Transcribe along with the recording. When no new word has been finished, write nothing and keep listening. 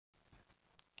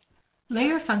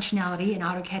Layer functionality in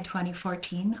AutoCAD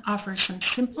 2014 offers some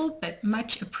simple but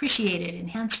much appreciated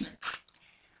enhancements.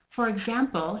 For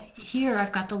example, here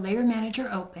I've got the Layer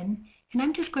Manager open, and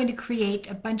I'm just going to create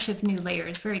a bunch of new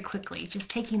layers very quickly, just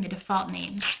taking the default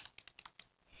names.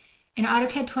 In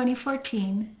AutoCAD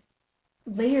 2014,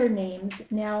 layer names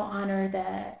now honor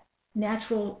the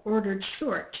natural ordered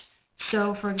sort.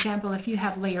 So, for example, if you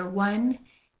have layer 1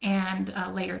 and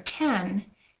layer 10,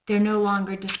 they're no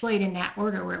longer displayed in that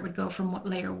order where it would go from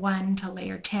layer 1 to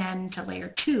layer 10 to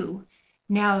layer 2.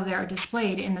 Now they're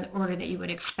displayed in the order that you would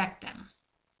expect them.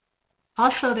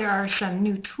 Also, there are some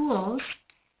new tools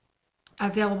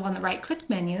available on the right-click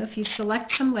menu. If you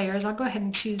select some layers, I'll go ahead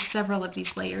and choose several of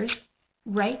these layers.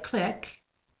 Right-click,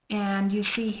 and you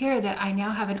see here that I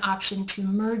now have an option to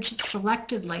merge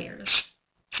selected layers.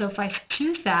 So if I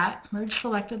choose that, merge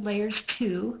selected layers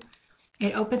to,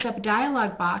 it opens up a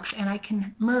dialog box, and I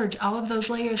can merge all of those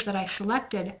layers that I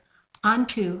selected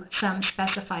onto some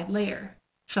specified layer.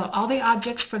 So all the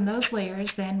objects from those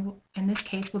layers then, in this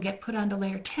case, will get put onto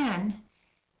layer 10,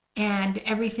 and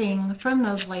everything from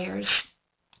those layers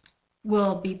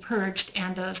will be purged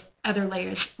and those other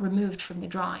layers removed from the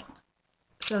drawing.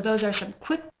 So those are some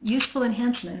quick, useful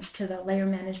enhancements to the layer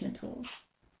management tools.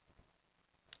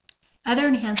 Other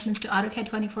enhancements to AutoCAD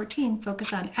 2014 focus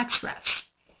on XREFs.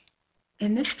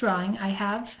 In this drawing, I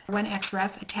have one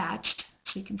XREF attached,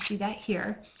 so you can see that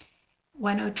here,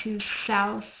 102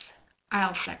 South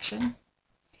Aisle section.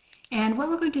 And what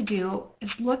we're going to do is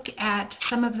look at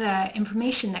some of the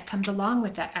information that comes along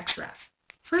with that XREF.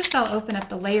 First, I'll open up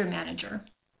the Layer Manager.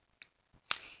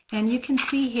 And you can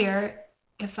see here,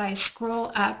 if I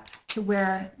scroll up to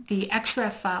where the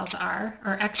XREF files are,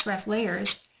 or XREF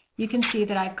layers, you can see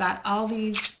that I've got all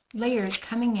these layers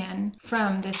coming in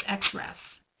from this XREF.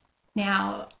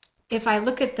 Now, if I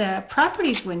look at the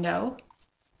Properties window,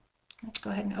 let's go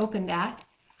ahead and open that,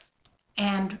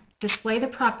 and display the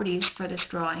properties for this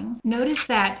drawing, notice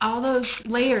that all those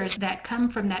layers that come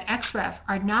from that XREF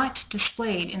are not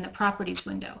displayed in the Properties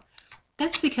window.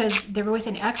 That's because they're with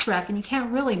an XREF and you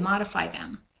can't really modify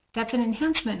them. That's an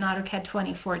enhancement in AutoCAD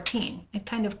 2014. It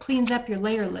kind of cleans up your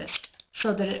layer list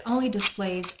so that it only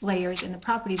displays layers in the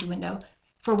Properties window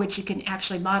for which you can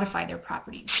actually modify their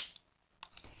properties.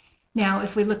 Now,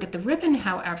 if we look at the ribbon,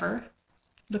 however,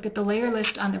 look at the layer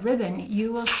list on the ribbon,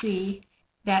 you will see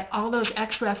that all those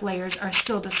XREF layers are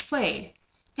still displayed.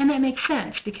 And that makes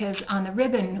sense because on the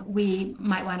ribbon we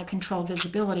might want to control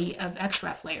visibility of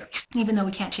XREF layers. Even though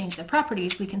we can't change their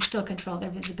properties, we can still control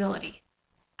their visibility.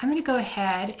 I'm going to go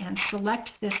ahead and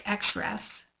select this XREF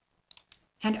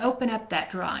and open up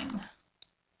that drawing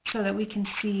so that we can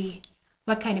see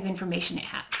what kind of information it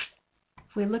has.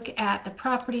 If we look at the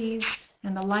properties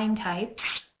and the line types,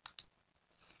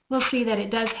 we'll see that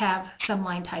it does have some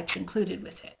line types included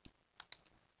with it.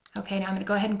 Okay, now I'm going to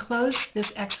go ahead and close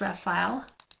this XREF file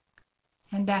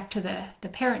and back to the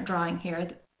parent drawing here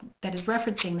that is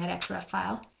referencing that XREF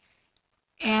file.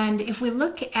 And if we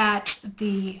look at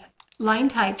the line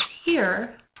types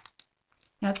here,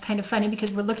 now it's kind of funny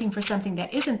because we're looking for something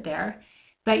that isn't there,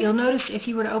 but you'll notice if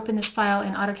you were to open this file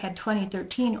in AutoCAD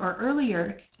 2013 or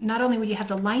earlier, not only would you have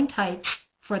the line types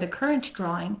for the current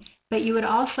drawing, but you would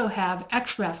also have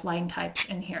XREF line types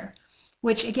in here,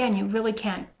 which again you really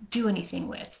can't do anything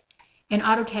with. In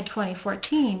AutoCAD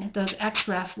 2014, those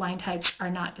XREF line types are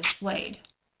not displayed.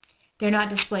 They're not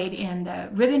displayed in the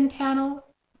ribbon panel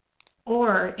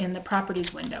or in the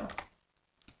Properties window.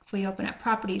 If we open up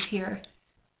Properties here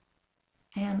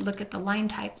and look at the line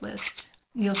type list,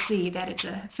 you'll see that it's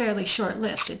a fairly short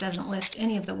list. It doesn't list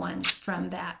any of the ones from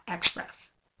that XREF.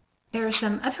 There are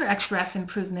some other XREF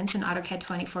improvements in AutoCAD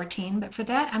 2014, but for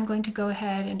that I'm going to go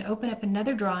ahead and open up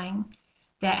another drawing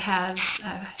that has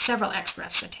several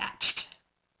XREFs attached.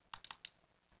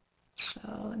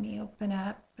 So let me open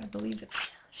up, I believe it's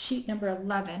sheet number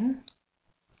 11,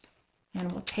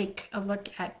 and we'll take a look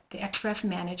at the XREF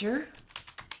Manager.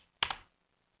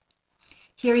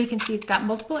 Here you can see it's got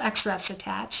multiple XREFs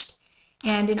attached,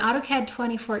 and in AutoCAD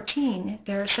 2014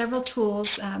 there are several tools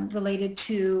related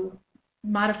to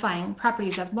modifying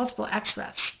properties of multiple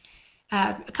XREFs.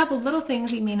 A couple little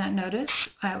things you may not notice.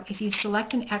 If you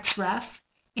select an XREF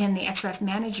in the XREF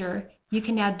Manager, you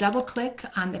can now double-click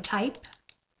on the type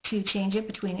to change it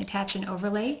between attach and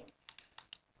overlay.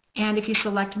 And if you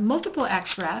select multiple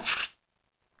XREFs,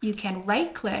 you can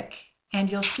right-click and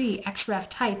you'll see XREF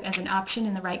type as an option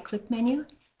in the right-click menu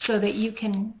so that you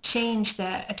can change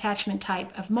the attachment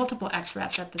type of multiple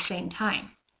XREFs at the same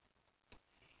time.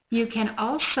 You can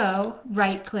also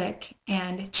right-click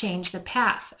and change the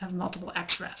path of multiple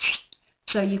XREFs.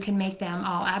 So you can make them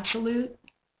all absolute,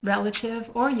 relative,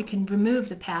 or you can remove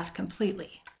the path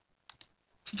completely.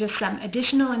 So just some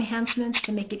additional enhancements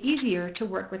to make it easier to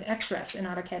work with XREF in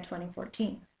AutoCAD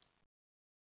 2014.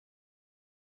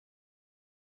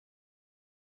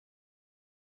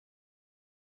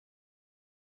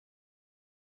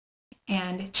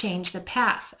 And change the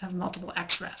path of multiple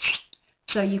XREFs.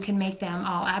 So you can make them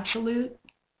all absolute,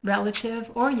 relative,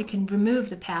 or you can remove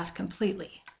the path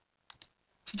completely.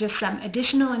 So just some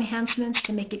additional enhancements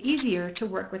to make it easier to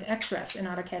work with XREF in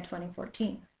AutoCAD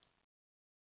 2014.